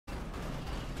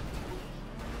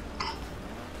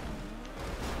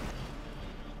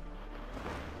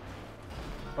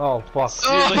Oh fuck.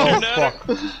 Oh, Oh fuck.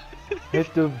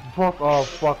 Hit the fuck. Oh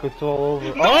fuck, it's all over.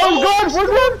 No! Oh god, we're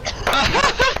good!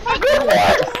 Good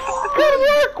work! Good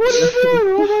work! What are you doing?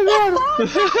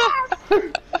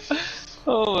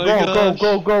 Oh my god! Oh my god.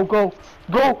 Go!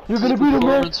 Go! You're gonna be the man!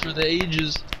 Performance for the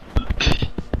ages.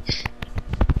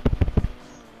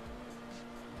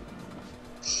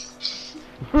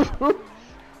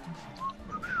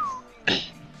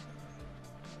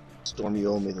 Storm, you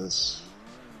owe me this.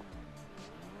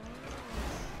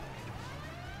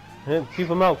 Keep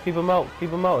him out! Hit him!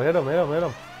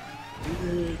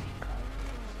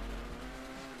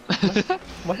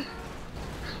 What?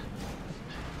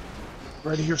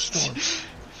 Right here, Storm.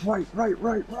 Right. Right.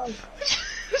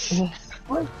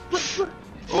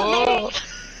 Oh!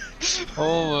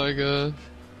 Oh my god.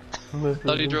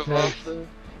 Thought he drove off there.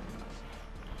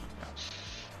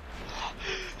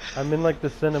 I'm in like the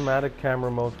cinematic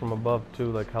camera mode from above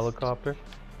too, like helicopter.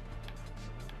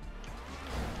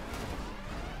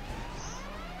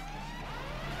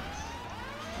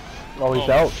 Oh, he's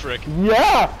out. Frick.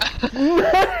 Yeah!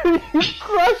 You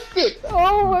crushed it!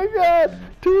 Oh my god!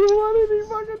 2-1 and he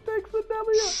fucking takes the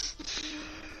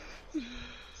W!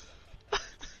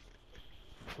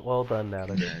 Well done,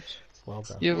 Natter. Well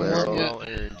done. You haven't won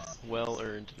yet. Well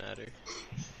earned, Natter.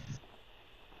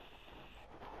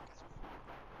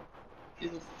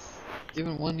 You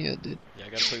haven't won yet, dude. Yeah, I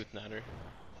gotta play with Natter.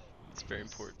 It's very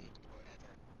important.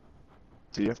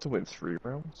 Do you have to win 3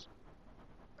 rounds?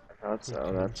 I thought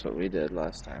so, that's what we did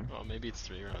last time. Oh, maybe it's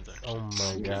 3 rounds actually. Oh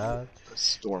my god.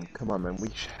 Storm, come on, man. We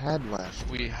had last.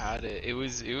 We had it. It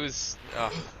was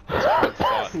hard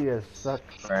fought. He has such.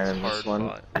 Brandon, hard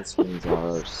fought. this one's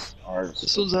ours.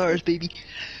 This one's ours, baby.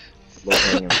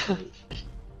 Low-hanging fruit.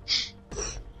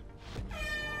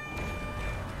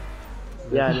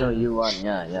 Yeah, no, you won.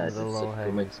 Yeah. It's The just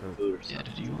low-hanging who makes fruit. food or Yeah,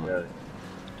 something. did you won? Really.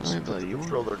 Alright, Put buddy, the you won.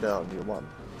 controller down, you won.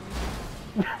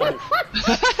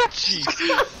 Jeez.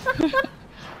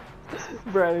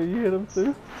 Brandon, you hit him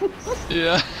too?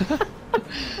 Yeah. That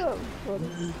was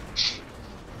funny.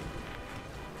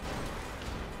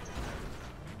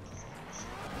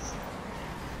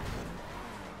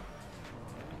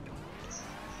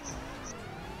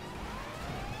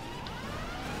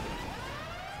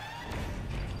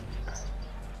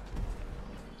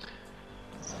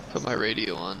 Put my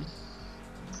radio on.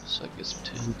 So I get some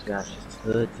tunes. Ooh, Josh, it's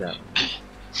hoods up.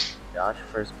 Josh,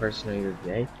 first person of your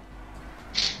day?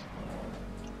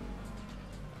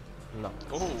 No.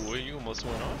 Oh, you almost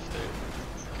went off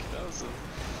there. That was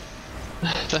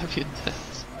That'd be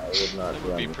intense. I would not That be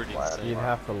would on be the pretty flat. insane. You'd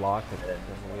have to lock it.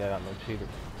 We got no cheaters.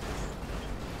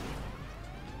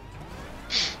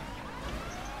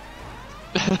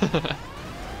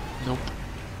 Nope.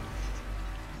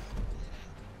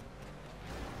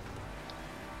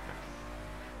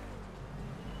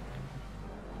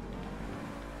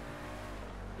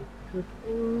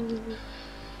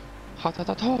 Ha ta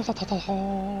ta ta ta ta ta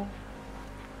ta.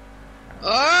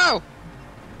 Oh!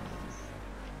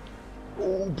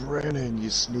 Oh, Brandon, you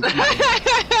sneaky.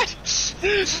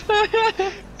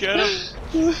 Get him!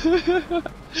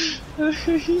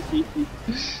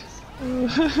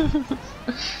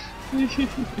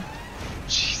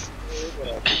 Jeez.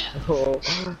 Oh,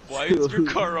 Why is your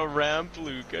car a ramp,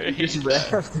 Luke? I hate just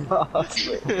that. rammed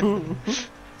off.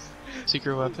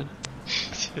 Secret weapon.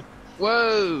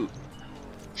 Whoa!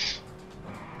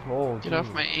 Oh, Get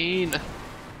off my ain.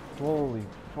 Holy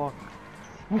fuck.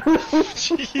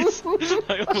 Jeez,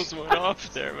 I almost went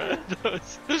off there, man.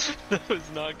 That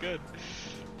was not good.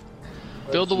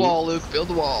 Build the wall, Luke. Build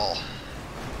the wall.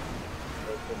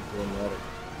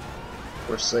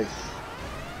 We're safe.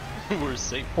 We're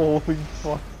safe. Holy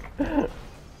fuck.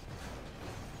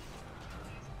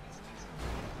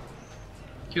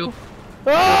 Kill.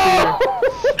 Oh!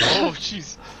 Oh,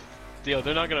 jeez. Yo,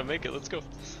 they're not gonna make it. Let's go.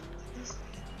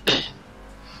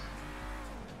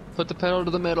 Put the pedal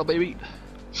to the metal, baby.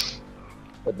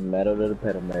 Put the metal to the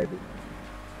pedal, baby.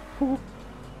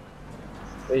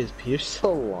 Wait, is Pierce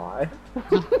still alive?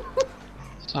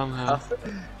 Somehow.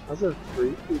 How's a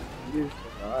freaky Pierce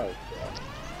alive?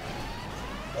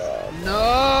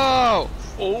 No!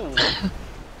 Oh!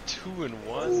 2 and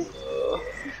 1.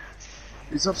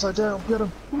 He's upside down, get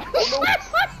him!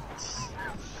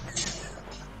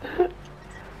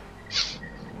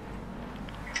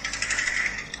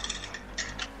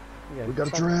 We got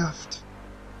a draft!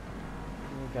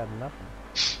 We got nothing.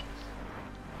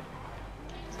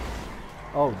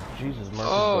 Oh, Jesus, Marcus.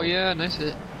 Oh, yeah, nice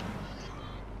hit.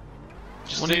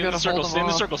 Just When stay you in the gotta circle, hold stay in him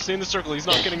the off. circle, stay in the circle. He's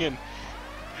not getting in.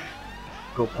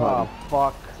 Go Oh, potty.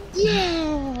 fuck.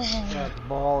 Yeah! That's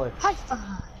baller. High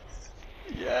five!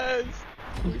 Yes!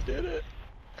 We did it.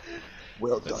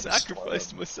 Well I done, sacrificed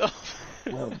Storm. myself.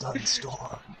 Well done,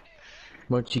 Storm.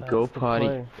 Mochi, go That's the potty.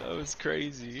 play. That was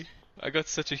crazy. I got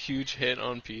such a huge hit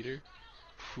on Peter.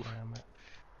 Whew. Damn it.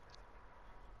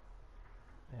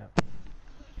 Yeah.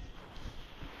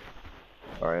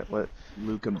 Alright, let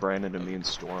Luke and Brandon and me and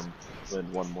Storm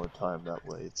win one more time. That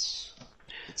way it's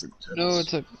intense. No,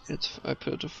 I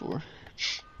put it to 4.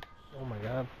 Oh my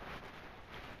god.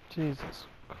 Jesus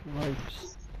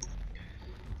Christ.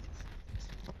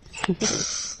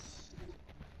 That's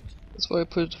why I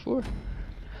put it to 4.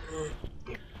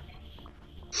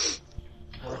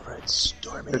 Alright,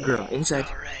 Stormy. Good girl, inside.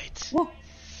 Alright. Whoa.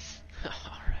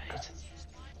 Alright.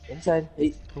 Inside.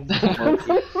 Hey.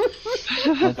 Mochi.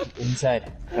 Mochi,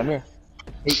 inside. Come here.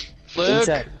 Hey. Luke.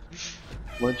 Inside.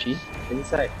 Mochi,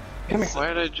 inside. Come here. Why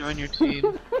did I join your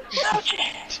team?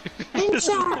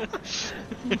 Inside.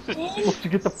 Won't you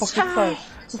get the fuck inside?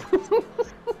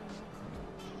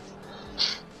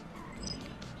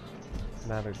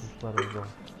 Matter, just let her go.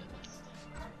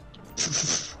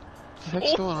 What the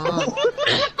heck's going on?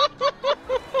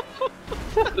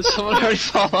 Did someone already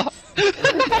fall off?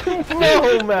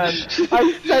 No, man!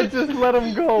 I said just let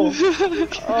him go!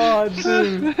 Oh,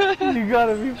 dude. You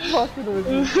gotta be fucking with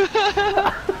me.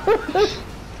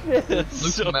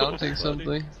 Luke's So mounting funny.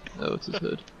 something. Oh, it's his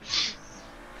hood.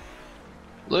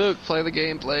 Luke, play the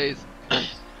game, please.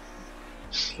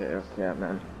 Okay,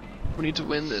 man. We need to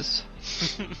win this.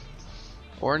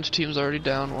 Orange team's already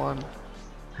down 1.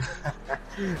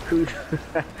 Who?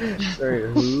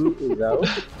 Sorry, who is out?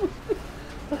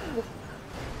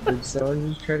 Did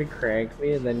someone just try to crank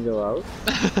me and then go out?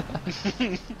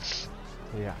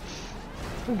 Yeah.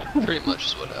 Pretty much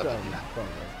is what happened. Something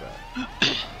like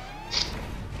that.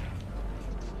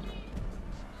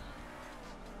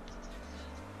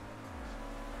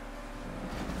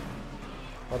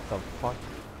 What the fuck?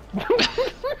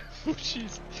 Oh,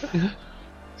 jeez.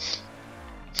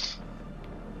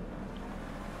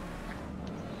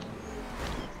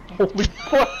 Holy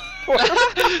fuck!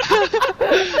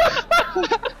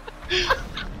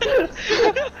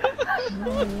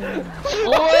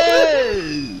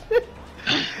 Boy!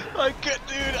 I could,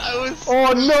 dude. I was.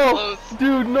 Oh no! Close.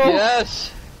 Dude, no!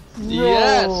 Yes! No!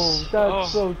 Yes! That's Oh.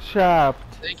 so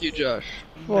chapped. Thank you, Josh.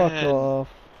 Fuck Man, off.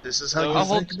 This is That how was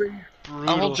you hold- think me? brutal.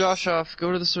 I'll hold Josh off.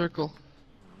 Go to the circle.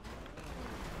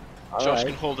 Josh Alright.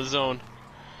 can hold his own.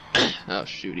 Oh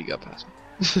shoot, he got past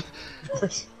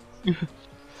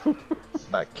me.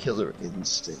 My killer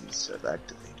instincts have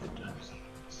activated.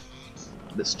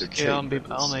 Mr. Okay, I'll make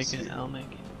Chambers. it. I'll make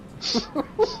it.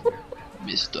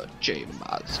 Mr.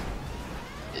 Chambers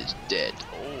is dead.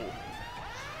 Oh.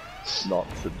 Not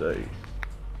today.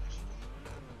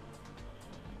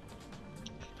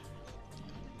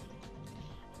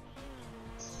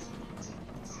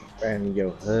 Man, yo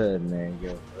hood, man,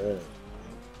 yo hood.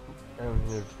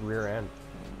 And his rear end.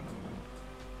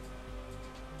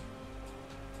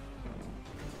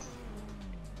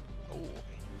 Oh.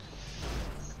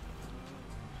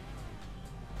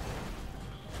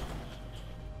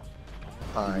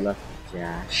 I Left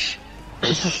Josh.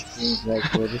 Seems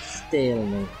like we're the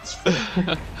stalemate.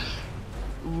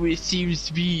 It seems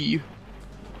to be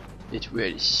that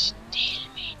we're stalemate.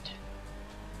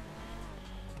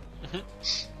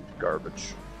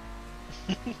 garbage.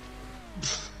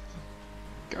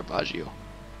 Garbaggio.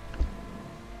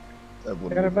 That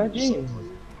wouldn't Caravaggio.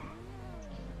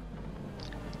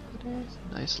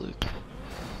 Nice, Luke.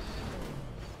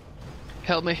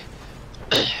 Help me.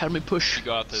 Help me push. You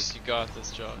got this. You got this,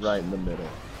 Josh. right in the middle.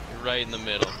 You're right in the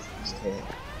middle. Okay.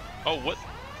 Oh, what?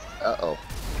 Uh-oh.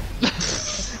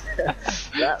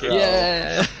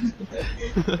 Yeah.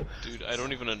 Dude, I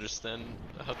don't even understand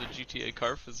how the GTA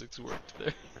car physics worked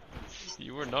there.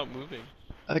 You were not moving.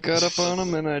 I got up on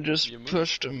him and I just You moved.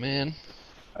 pushed him, man.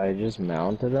 I just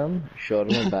mounted him,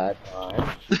 showed him a bad time,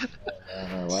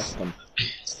 and I left him.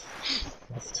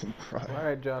 Left him cry.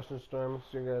 Alright, Josh and Storm,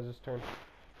 it's your guys' turn.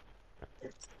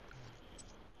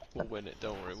 We'll win it.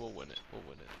 Don't worry. We'll win it. We'll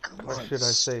win it. Come Or on, should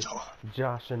I say, Storm.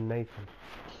 Josh and Nathan?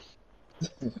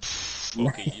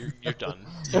 Okay, you're done.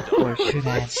 You're done. Or should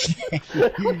I say,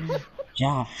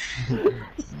 Josh,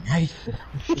 nice.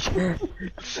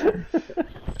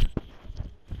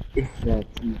 If that's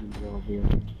even real.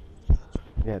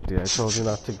 Yeah, dude, I told you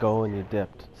not to go and you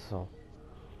dipped, so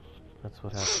that's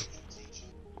what happened.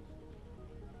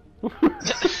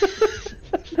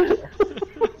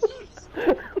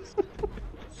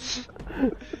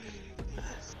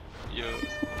 Yo,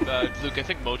 Luke, I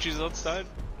think Mochi's outside.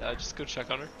 Just go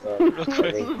check on her. Real Real I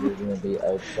quick. think we're gonna be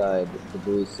outside the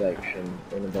blue section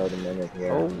in about a minute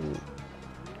here. Oh,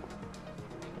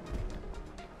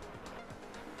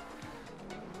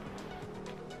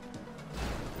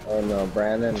 Oh no,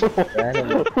 Brandon.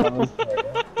 Brandon is coming for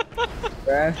you.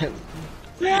 Brandon.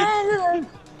 Brandon!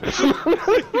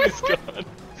 He's gone.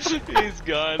 He's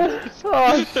gone.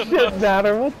 Oh shit,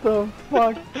 Natter, what the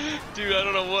fuck? Dude, I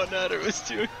don't know what Natter was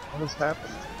doing. What has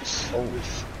happened? Oh,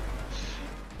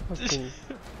 Fucking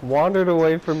wandered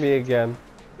away from me again.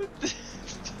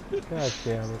 God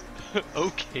damn it.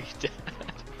 Okay, Dad.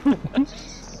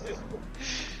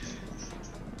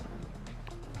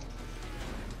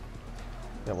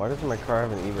 Yeah, why doesn't my car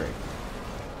have an e-brake?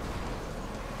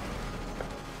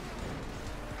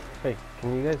 Hey,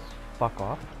 can you guys fuck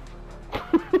off?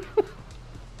 can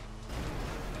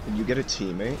you get a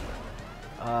teammate?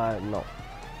 No.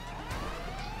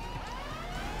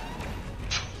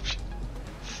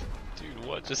 Dude,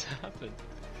 what just happened?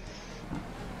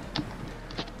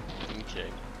 Okay.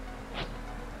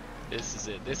 This is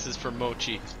it. This is for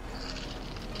Mochi.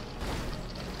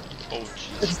 Oh,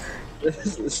 jeez.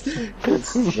 This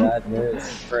is bad news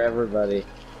for everybody.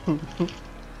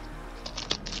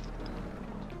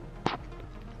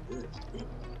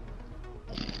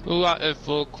 Who got it,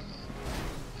 folk?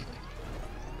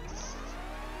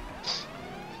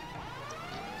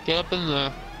 Get up in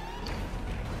there.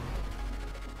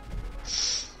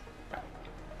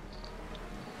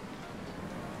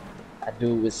 I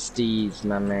do it with Steve's,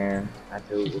 my man. I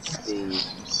do it with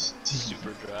Steve's.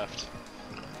 Super draft.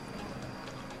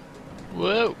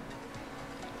 Whoa!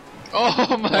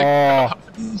 Oh my god!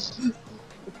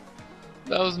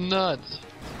 That was nuts.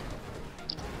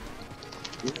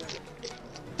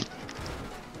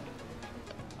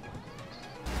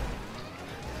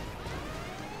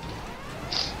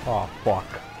 Oh fuck.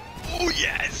 Oh,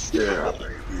 yes! Yeah,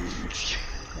 baby.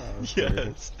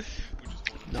 Yes!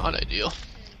 Not ideal.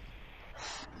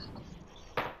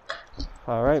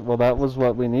 Alright, well that was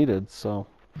what we needed, so.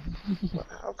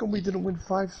 How come we didn't win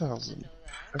 5,000?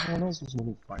 Everyone else was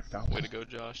winning Way 5,000. to go,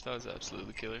 Josh. That was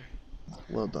absolutely killer.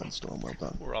 Well done, Storm. Well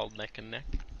done. We're all neck and neck.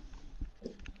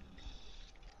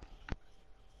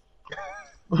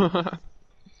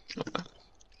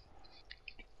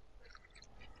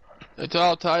 It's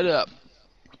all tied up.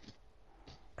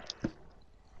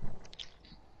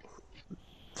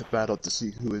 The battle to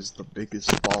see who is the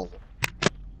biggest ball.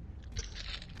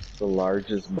 The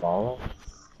largest ball?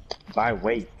 By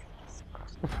weight.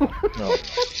 No.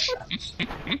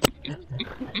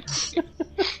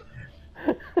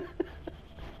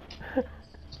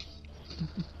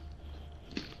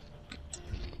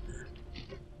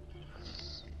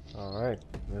 Alright.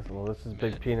 Well, this is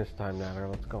big penis time, Natter.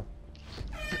 Let's go.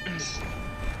 I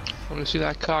want to see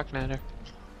that cock, Natter.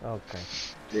 Okay.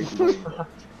 Big win.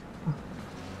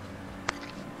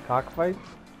 Cockfight?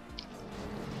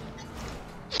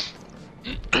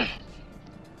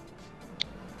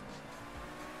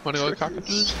 Wanna go to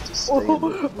cockatoos?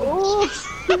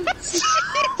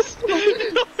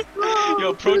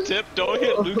 Yo, pro tip, don't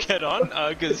hit Luke head on,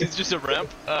 cause he's just a ramp.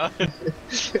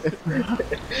 Jeez,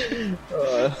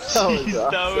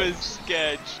 that was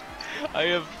sketch. I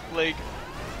have, like...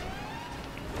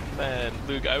 Man,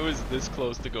 Luke, I was this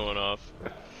close to going off.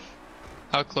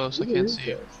 How close? I can't see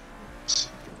you.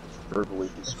 Verbally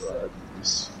described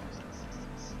this.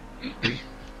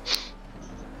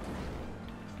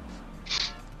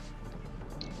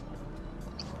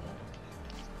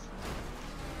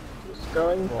 Just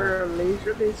going for a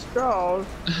leisurely stroll.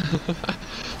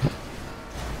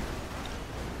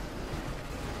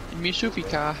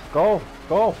 Mishupika. Go!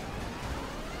 Go!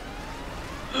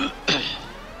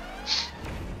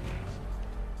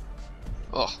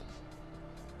 Oh.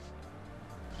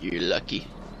 You're lucky.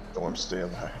 Storm, stay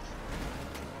alive.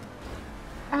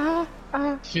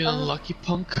 Feeling lucky,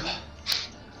 punk.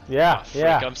 Yeah, Freak,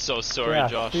 yeah. I'm so sorry, Yeah,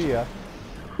 Josh. see ya.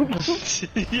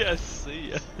 Yes,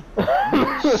 see ya.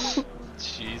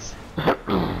 Jeez.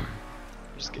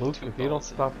 Just getting Luke, too if you don't ballsy.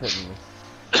 stop hitting me.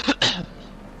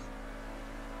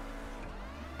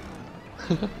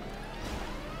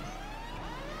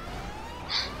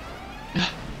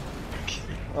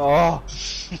 Oh!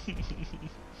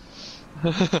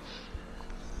 It's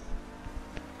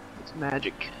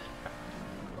magic.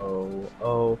 Oh,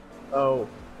 oh, oh.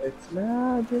 It's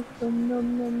magic. Nom,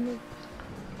 nom, nom,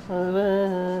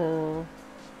 nom.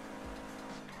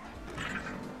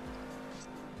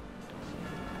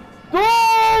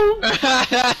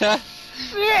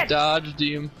 Dodged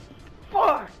him.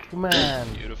 Fuck, man.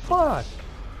 Beautiful. Fuck.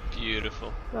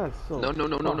 Beautiful. That's so. No, no,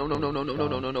 no, no, no, no, no, no, no, no,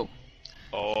 no, no, no.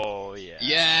 Oh, yeah.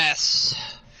 Yes!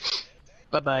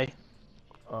 Bye-bye.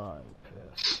 I'm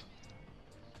pissed.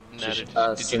 Now, did you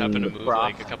Us happen to and the move prop.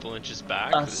 like a couple inches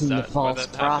back? Us Is and the that why false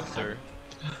that happened? prophet. Or?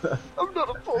 I'm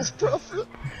not a false prophet.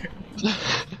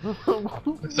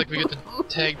 Looks like we get to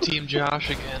tag team Josh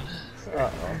again.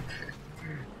 Uh-oh.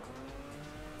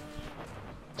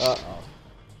 Uh-oh.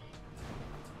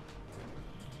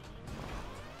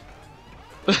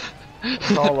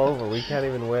 It's all over. We can't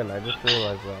even win. I just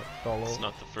realized that. It's all It's over.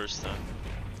 not the first time.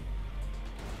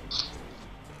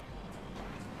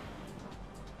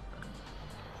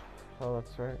 Oh,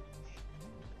 that's right.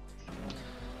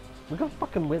 We gotta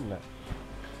fucking win that.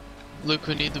 Luke,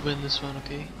 we need to win this one,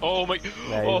 okay? Oh my!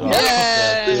 Yeah, Oh,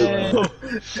 he's Yay! off.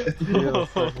 Yeah,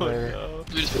 oh later.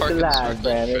 We just park in the circle for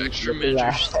extra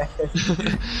measures.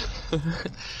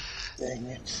 Dang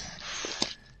it.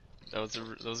 That was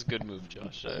a good move,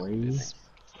 Josh. It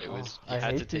was. I You had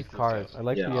to hate these take cars. Luke I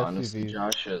like Yeah, the honestly, SUVs.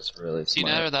 Josh is really See,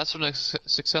 smart. now that's what a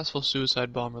successful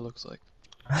suicide bomber looks like.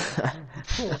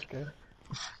 Okay.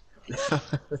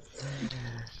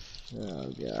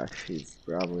 Oh gosh, he's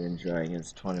probably enjoying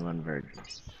his 21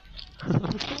 virgins.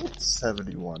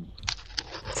 71.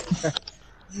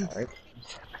 Alright.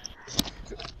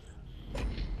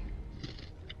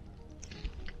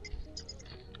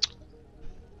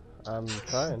 I'm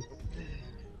trying.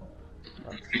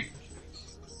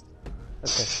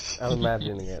 Okay, I'm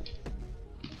imagining it.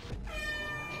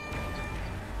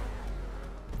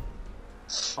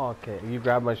 Okay, you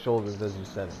grabbed my shoulders as you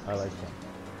said it. I like that.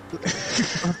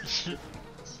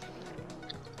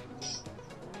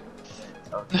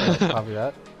 Okay, copy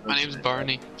that. My name's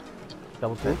Barney.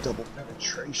 Double take. Double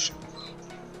penetration.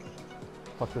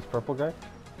 Fuck this purple guy.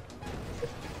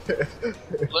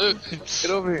 Luke,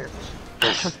 get over here.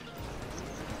 You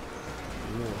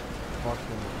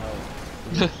fucking hell.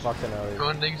 You fucking hell. Come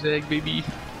on, zigzag, baby.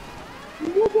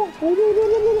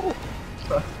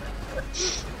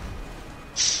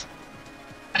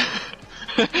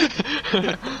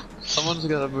 Someone's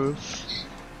gotta move.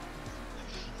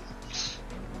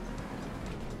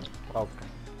 Okay.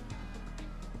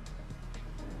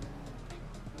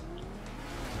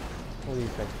 What do you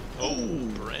think? Oh,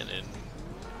 Brandon.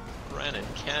 Brandon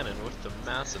Cannon with the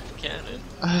massive cannon.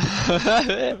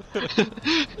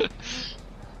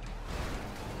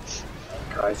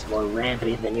 Car's more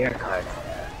rampy than your car.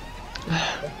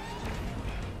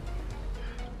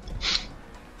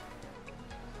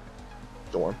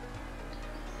 Storm.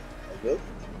 You're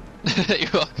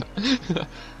welcome.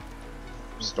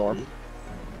 Storm.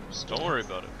 Just don't worry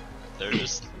about it. They're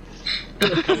just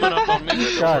coming up on me. But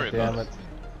don't worry God damn about it.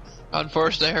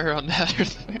 Unforced error on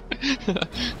that.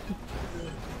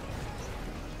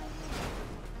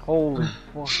 Holy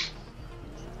fuck.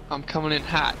 I'm coming in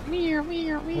hot. Meow,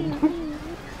 meow, meow, meow.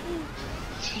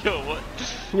 Yo, what?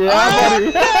 Yeah,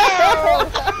 buddy.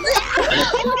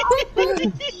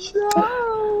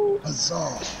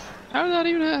 Huzzah! How did that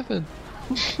even happen?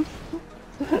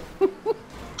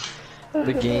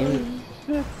 The game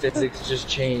physics just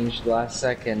changed last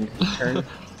second. Turned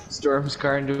Storm's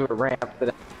car into a ramp that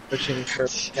I was pushing for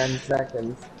 10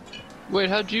 seconds. Wait,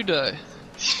 how'd you die?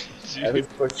 I was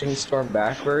pushing Storm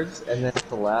backwards, and then at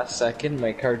the last second,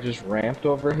 my car just ramped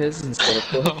over his instead of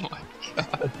Oh pushing. my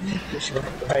god. Just went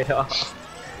right off.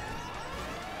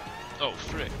 Oh,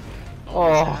 frick. Oh.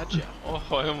 Almost had ya. Oh,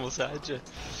 I almost had you.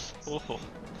 Oh.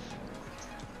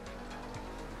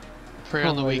 Prey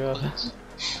on the my weak God. ones.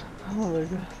 Oh my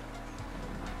god.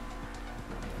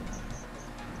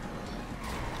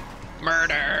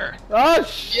 Murder! Oh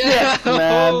shit,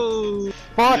 man.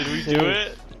 Fuck. Did we do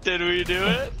it? Did we do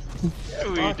it?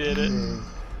 We did it.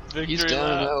 Victory He's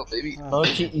down and lap. out, baby. No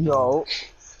cheat, no.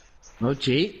 No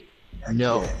cheat?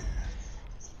 No. What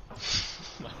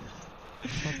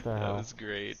the That hell? was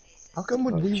great. How come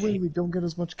when we win, we don't get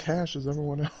as much cash as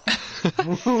everyone else?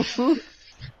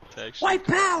 It's actually it's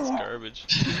garbage.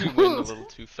 We win a little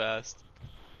too fast.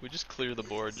 We just clear the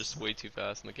board just way too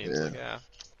fast, and the game's Yeah. like, ah,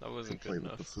 that wasn't Play good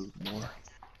with the enough. food more.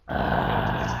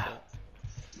 That's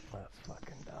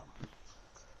fucking dumb.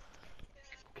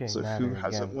 Okay, So Maddie, who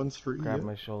hasn't again. won 3 Grab yet?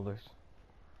 my shoulders.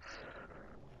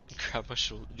 Grab my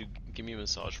shoulder. Dude, give me a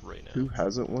massage right now. Who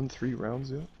hasn't won 3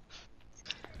 rounds yet?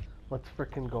 Let's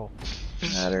frickin' go.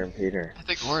 Matter and Peter. I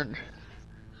think orange.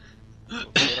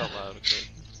 Say it out loud, okay?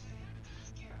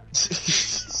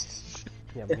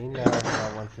 Yeah, me now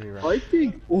I want 3 rounds. I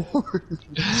think orange.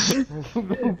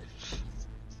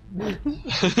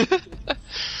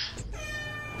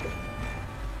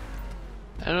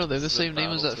 I don't know, they're the This is a same name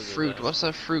as battle that to the fruit. death. What's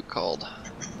that fruit called?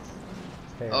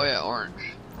 Hey, Oh yeah, orange.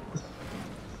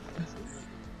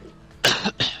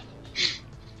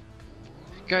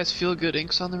 Guys, feel good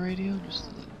inks on the radio? Just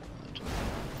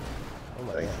Oh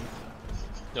my god.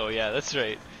 Oh yeah, that's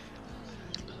right.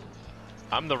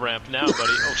 I'm the ramp now, buddy.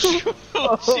 Oh shoot.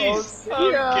 Oh jeez.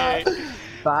 Okay.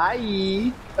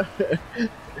 Bye.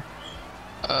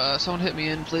 Someone hit me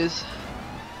in, please.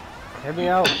 Hit me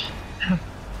out.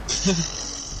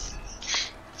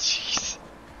 Jeez.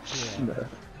 Yeah.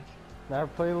 Now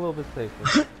play a little bit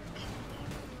safer.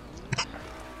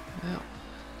 Yeah.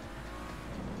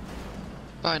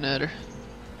 Bye, Nader.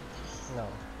 No.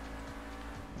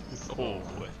 Oh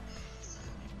boy.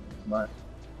 What?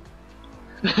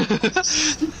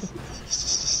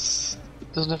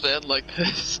 Doesn't have to end like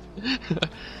this.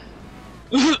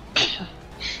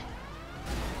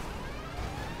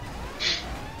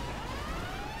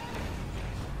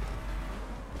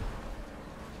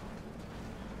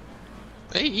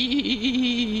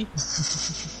 Hey!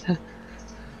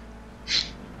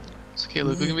 It's okay,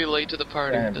 Luke. We can be late to the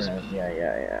party. Yeah, It doesn't matter.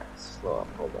 yeah. Slow up,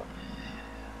 hold up.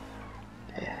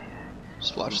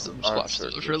 Just watch them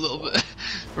for a little bit.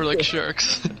 We're like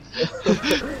sharks.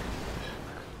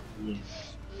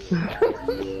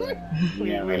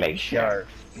 Yeah, we're like sharks.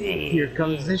 Here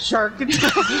comes the shark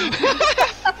attack.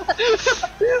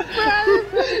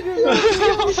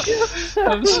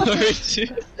 I'm sorry,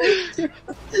 dude.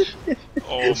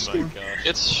 Oh my gosh.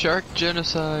 It's shark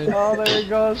genocide. Oh, there he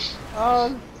goes.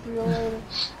 Oh, see you later.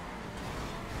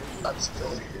 I'm still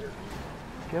here.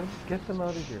 Get them out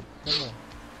of here. Come on.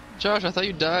 Josh, I thought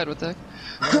you died. What the heck?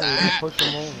 Yeah, push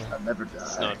them over. I never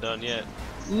It's died. not done yet.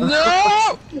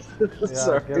 No! Yeah,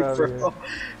 Sorry, get out of bro. here.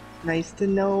 Nice to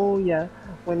know ya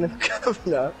when it's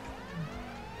coming up.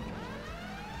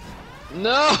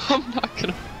 No, I'm not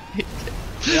gonna make it.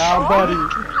 Yeah, buddy.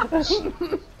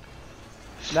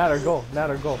 Nader, go.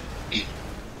 Nader, go.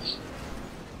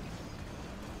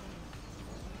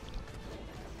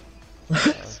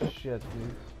 Oh, shit,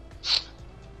 dude.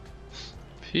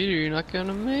 Peter, you're not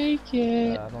gonna make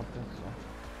it. Yeah, I don't think so.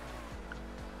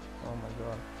 Oh my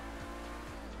god.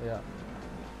 Yeah.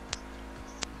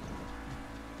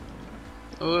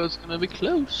 Oh, it's gonna be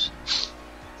close.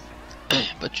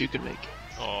 But you can make it.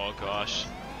 Oh gosh.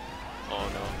 Oh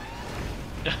no.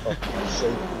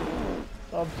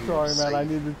 I'm sorry, man. I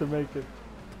needed to make it.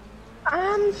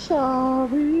 I'm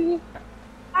sorry.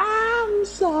 I'm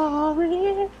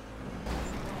sorry.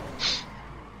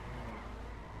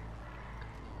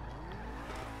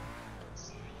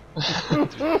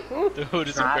 The hood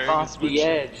is Drive preparing off his the windshield.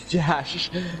 edge, Josh.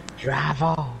 Drive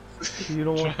off. You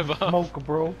don't want to Drive off. smoke,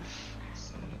 bro.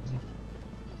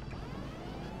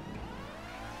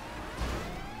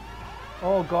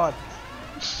 Oh god.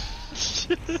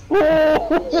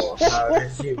 Oh, how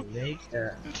did you make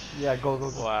that? Yeah, go.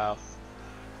 Wow.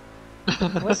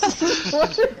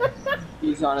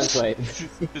 He's on his way.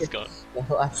 It's gone. The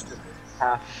last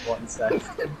half of 1 second.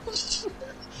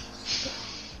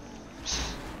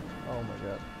 Oh my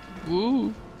god.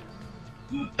 Woo!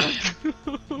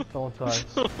 Don't die.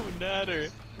 Oh, Nader.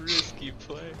 Risky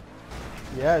play.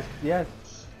 Yes.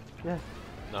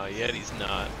 No, yet he's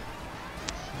not.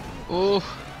 Oh,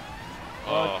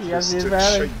 Oh, He has the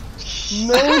advantage.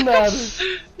 No,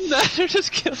 Nader. Nader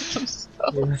just killed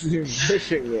himself. He wasn't even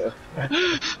pushing you. Are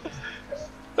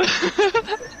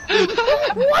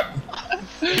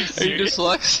you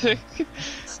dyslexic?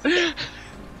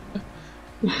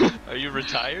 Are you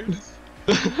retired?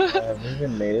 Have you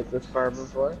even made it this far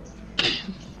before?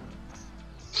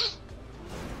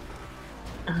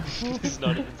 He's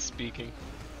not even speaking.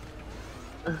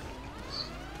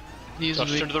 He's Josh,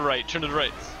 weak. turn to the right, turn to the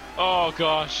right. Oh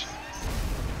gosh.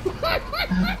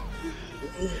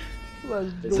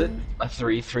 Let's Is do it a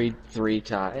 3-3-3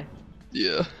 tie?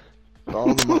 Yeah.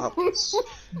 All the mops.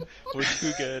 We're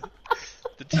too good.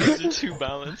 The teams are too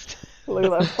balanced. Look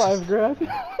at that $5 grand.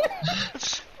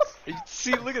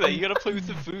 See, look at that. You gotta play with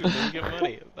the food, then you get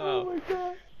money. Oh Oh, my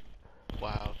god.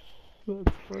 wow.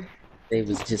 That's fun. They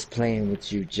was just playing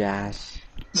with you, Josh.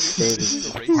 They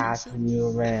was passing you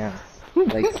around.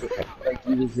 Like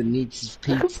you was a Nietzsche's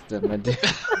pizza, my dude.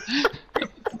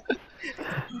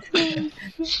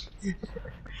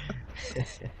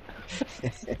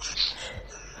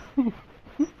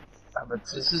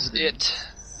 This is it.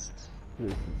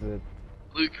 This is it.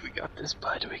 Luke, we got this,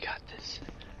 bud. We got this.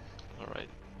 Alright.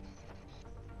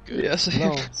 Yes.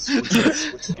 No.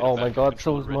 Get Oh back my to god,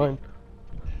 control so is ready. mine.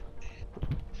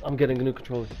 I'm getting a new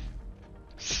controller.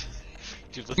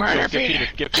 Dude, let's Murder get Peter.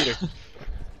 Get Peter.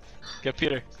 Get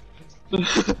Peter.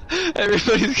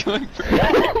 Everybody's going for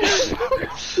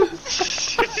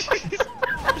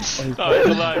Oh,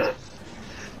 he's alive.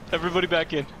 Everybody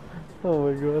back in.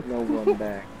 Oh my god. No one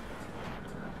back.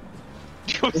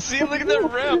 Go see him, look at that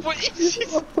ramp. What is he?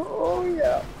 Oh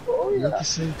yeah. You're the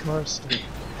same car still.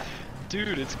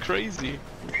 Dude, it's crazy.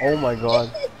 Oh my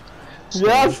god.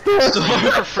 Yeah, Storm.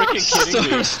 You're freaking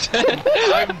kidding me.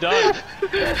 I'm done.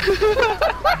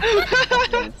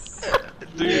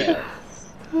 Dude,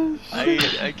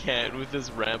 I can't with this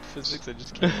ramp physics. I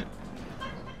just can't.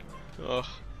 Ugh.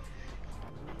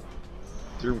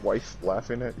 Is your wife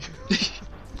laughing at you?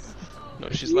 No,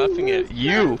 she's laughing at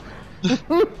you.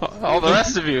 All the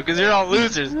rest of you, because you're all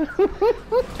losers.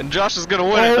 And Josh is gonna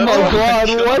win it. Oh That's my why.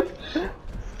 god, what?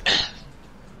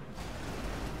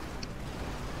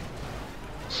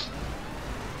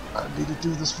 I need to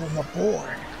do this for my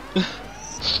boy.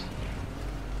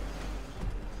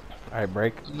 Alright,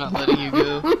 break. I'm not letting you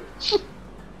go.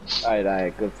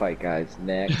 Alright, good fight, guys.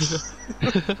 Next.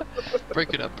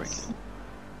 Break it up, break it.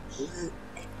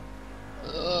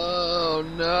 Oh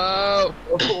no!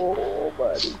 Oh,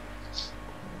 buddy.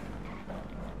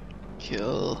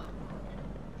 Kill.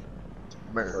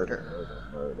 Murder.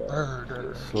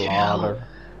 Murder. Slaughter.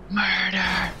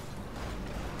 Murder!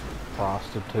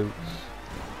 Prostitutes.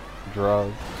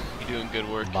 Drugs. You're doing good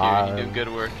work here. Violence. You're doing good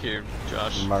work here,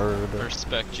 Josh. I Murder.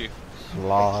 respect you.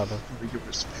 Slaughter. We give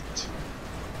respect.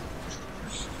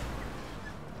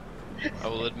 I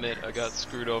will admit, I got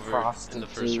screwed over in the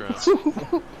first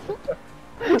round.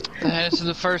 That's in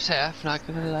the first half, not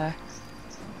gonna lie.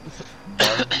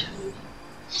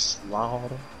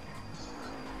 Slaughter.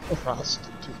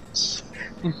 Prostitutes.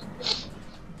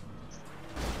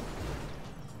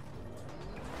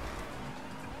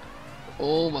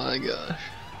 Oh my gosh.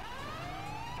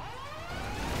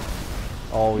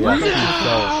 Oh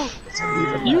yeah,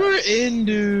 so. You were in,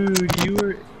 dude. You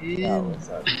were in.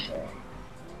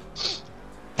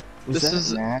 This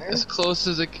is as close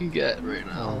as it can get right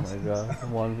Oh now. my god.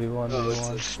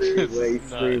 1v1v1.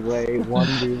 Three-way,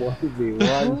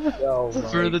 1v1v1. Oh my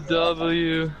For the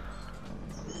W.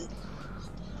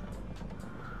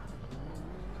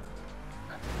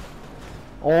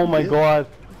 Oh my god.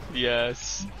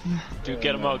 Yes. Dude,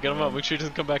 get him out, get him out. Make sure he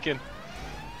doesn't come back in.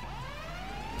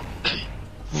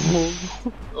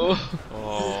 Oh,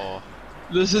 Oh.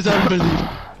 this is unbelievable.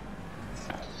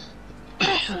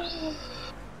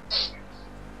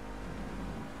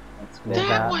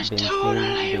 That was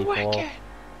totally wicked.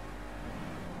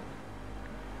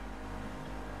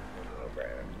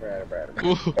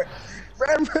 Ooh.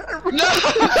 No!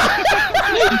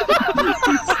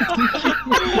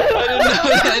 I didn't know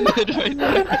it ended right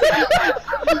there.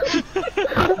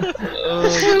 Oh,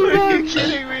 Are you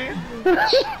kidding me?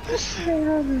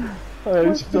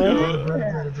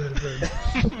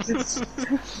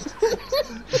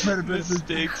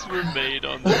 Mistakes were made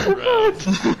on this round.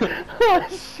 Oh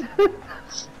shit.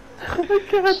 I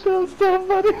can't tell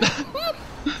somebody.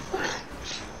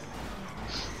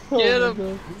 Get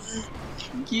him!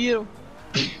 Get him!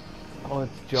 Oh,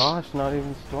 it's Josh, not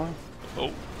even Storm.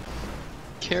 Oh.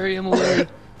 Carry him away.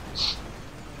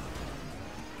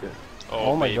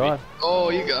 Oh my baby. god. Oh,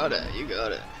 you got it. You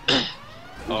got it.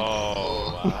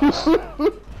 Oh,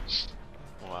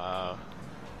 wow. Wow.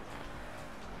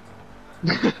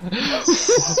 This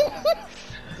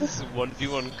is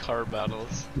 1v1 car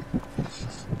battles.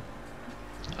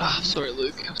 Ah, I'm sorry,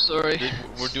 Luke. I'm sorry. Dude,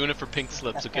 we're doing it for pink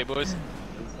slips, okay, boys?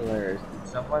 That's hilarious. Did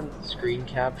someone screen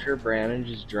capture Brandon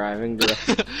just driving to the...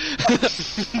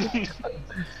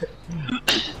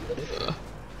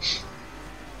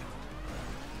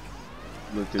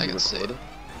 Look, did I you can see record it.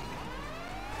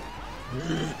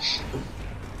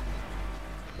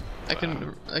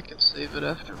 it? I can save it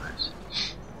afterwards.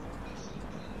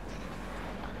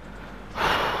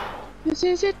 This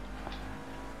is it.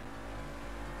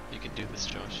 You can do this,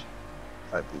 Josh.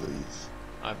 I believe.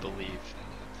 I believe.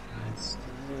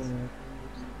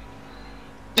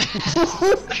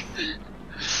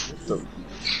 So,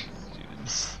 Dude,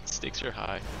 stakes are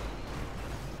high.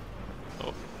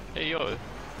 Oh, hey yo.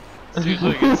 Dude,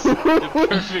 look, it's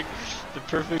the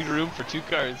perfect room for 2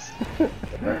 cars.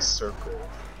 nice circle.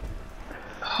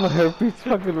 My heartbeat's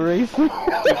fucking racing. Dude,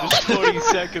 there's 40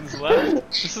 seconds left.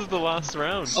 This is the last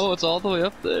round. Oh, it's all the way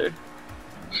up there.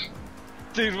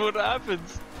 Dude, what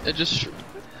happens? It just.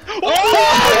 What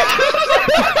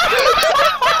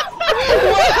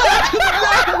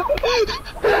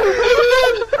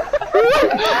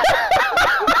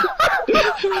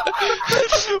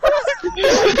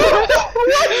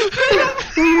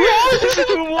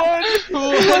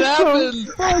happened?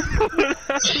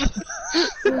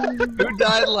 Who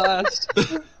died last?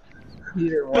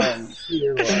 Peter won.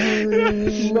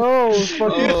 No,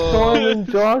 fucking Storm and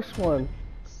Josh won.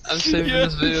 I'm saving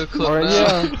this video clip Alright,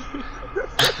 now. yeah.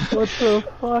 What the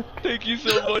fuck? Thank you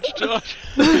so much, Josh.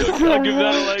 I'll give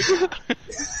that a like.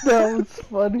 That was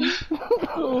funny.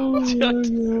 Oh my god.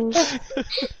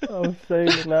 I'm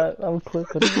saving that. I'm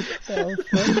clipping it. That was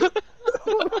funny.